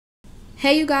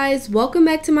Hey you guys, welcome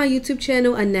back to my YouTube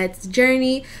channel, Annette's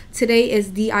Journey. Today is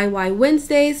DIY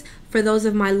Wednesdays. For those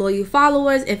of my loyal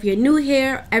followers, if you're new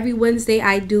here, every Wednesday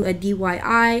I do a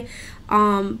DIY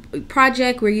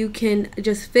project where you can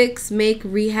just fix, make,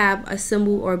 rehab,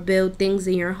 assemble, or build things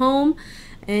in your home.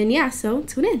 And yeah, so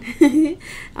tune in.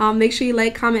 Make sure you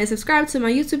like, comment, and subscribe to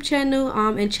my YouTube channel,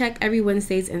 and check every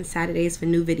Wednesdays and Saturdays for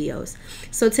new videos.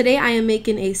 So today I am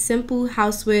making a simple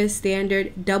houseware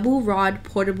standard double rod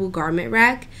portable garment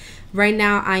rack. Right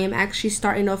now I am actually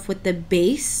starting off with the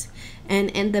base, and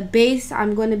in the base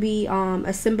I'm going to be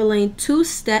assembling two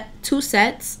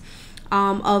sets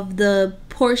of the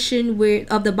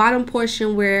bottom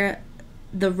portion where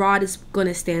the rod is going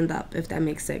to stand up, if that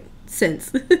makes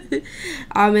sense.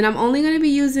 And I'm only going to be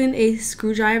using a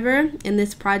screwdriver in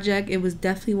this project. It was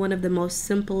definitely one of the most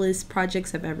simplest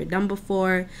projects I've ever done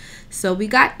before. So we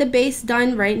got the base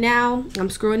done right now. I'm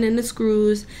screwing in the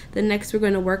screws. The next we're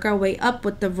going to work our way up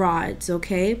with the rods,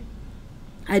 okay?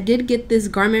 I did get this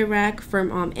garment rack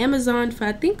from Amazon for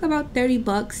I think about 30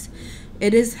 bucks.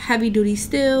 It is heavy duty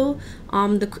steel.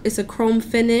 It's a chrome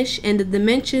finish, and the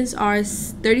dimensions are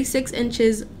 36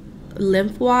 inches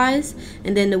lengthwise,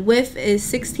 and then the width is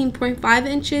 16.5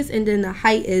 inches, and then the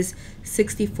height is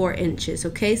 64 inches.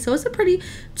 Okay, so it's a pretty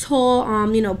tall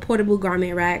portable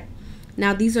garment rack.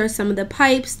 Now these are some of the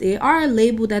pipes. They are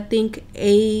labeled, I think,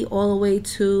 A all the way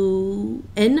to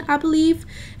N, I believe,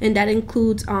 and that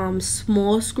includes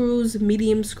small screws,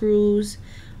 medium screws,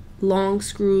 long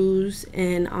screws,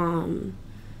 and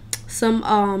some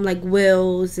like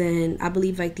wheels, and I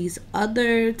believe like these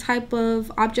other type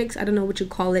of objects. I don't know what you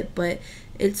call it, but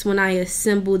it's when I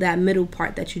assemble that middle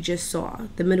part that you just saw,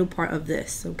 the middle part of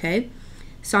this. Okay,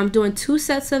 so I'm doing two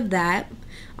sets of that.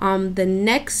 The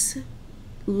next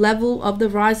level of the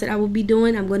rods that I will be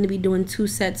doing, I'm going to be doing two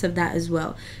sets of that as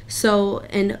well. So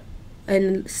in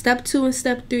step 2 and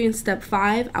step 3 and step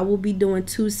 5, I will be doing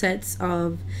two sets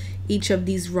of each of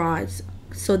these rods,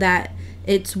 so that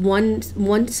it's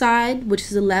one side, which is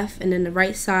the left, and then the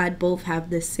right side both have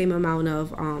the same amount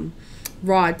of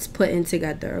rods put in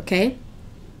together. Okay,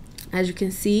 as you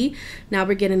can see, now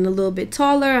we're getting a little bit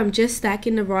taller. I'm just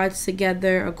stacking the rods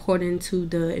together according to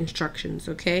the instructions.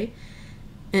 Okay,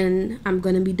 and I'm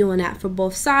going to be doing that for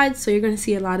both sides, so you're going to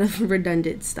see a lot of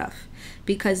redundant stuff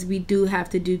because we do have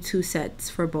to do two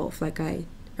sets for both, like I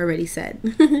already said.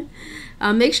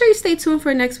 Make sure you stay tuned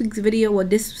for next week's video, or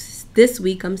this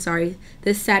week, I'm sorry,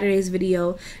 this Saturday's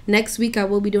video. Next week I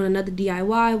will be doing another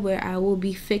DIY where I will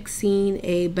be fixing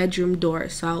a bedroom door.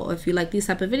 So if you like these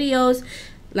type of videos,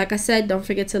 like I said, don't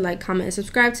forget to like, comment, and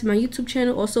subscribe to my YouTube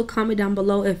channel. Also comment down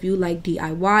below if you like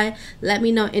DIY. Let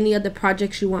me know any other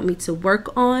projects you want me to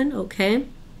work on. Okay,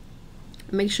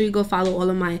 make sure you go follow all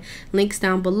of my links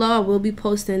down below. I will be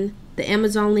posting the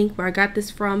Amazon link where I got this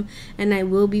from, and I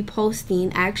will be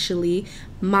posting actually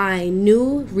my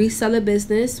new reseller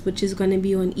business, which is going to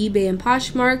be on eBay and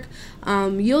Poshmark.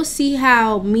 You'll see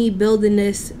how me building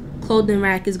this clothing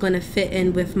rack is going to fit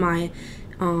in with my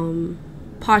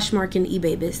Poshmark and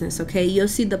eBay business. Okay, you'll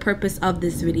see the purpose of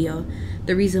this video,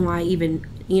 the reason why I even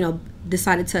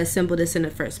decided to assemble this in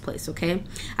the first place. Okay,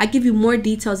 I give you more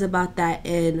details about that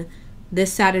in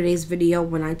this Saturday's video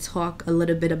when I talk a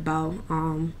little bit about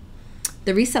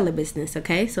the reseller business.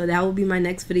 Okay, so that will be my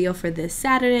next video for this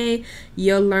Saturday.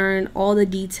 You'll learn all the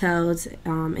details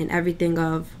and everything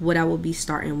of what I will be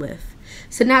starting with.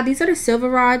 So now these are the silver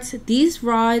rods. These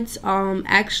rods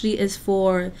actually is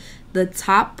for the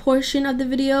top portion of the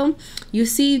video. You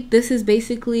see, this is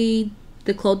basically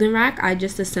the clothing rack I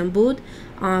just assembled.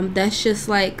 That's just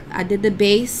like I did the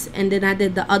base, and then I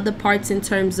did the other parts in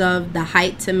terms of the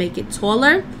height to make it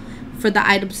taller for the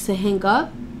items to hang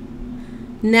up.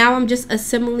 Now I'm just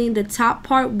assembling the top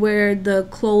part where the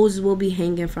clothes will be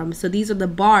hanging from. So these are the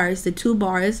bars, the two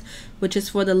bars, which is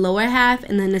for the lower half,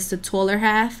 and then it's the taller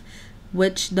half,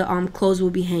 which the clothes will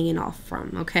be hanging off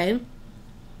from. Okay,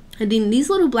 and then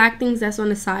these little black things that's on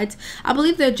the sides, I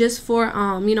believe they're just for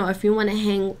if you want to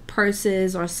hang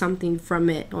purses or something from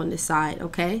it on the side.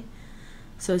 Okay,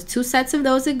 so it's two sets of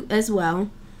those as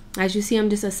well. As you see, I'm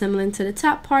just assembling to the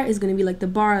top part is going to be like the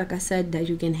bar, like I said, that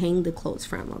you can hang the clothes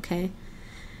from. Okay,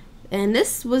 and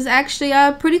this was actually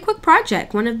a pretty quick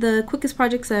project, one of the quickest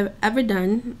projects I've ever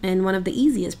done, and one of the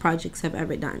easiest projects I've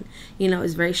ever done.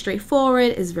 It's very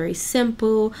straightforward, it's very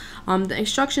simple. The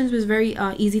instructions was very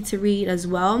easy to read as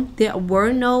well. There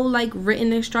were no like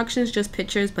written instructions, just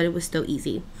pictures, but it was still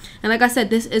easy. And like I said,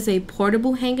 this is a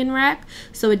portable hanging rack,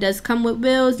 so it does come with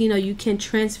wheels. You can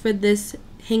transfer this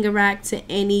hanger rack to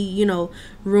any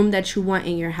room that you want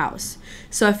in your house.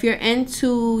 So if you're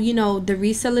into the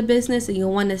reseller business and you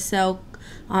want to sell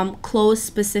clothes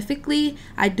specifically,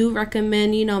 I do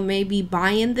recommend, you know, maybe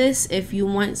buying this if you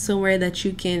want somewhere that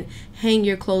you can hang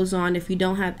your clothes on, if you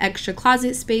don't have extra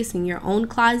closet space in your own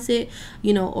closet,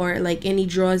 you know, or like any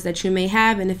drawers that you may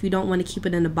have, and if you don't want to keep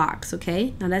it in a box.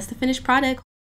 Okay, now that's the finished product.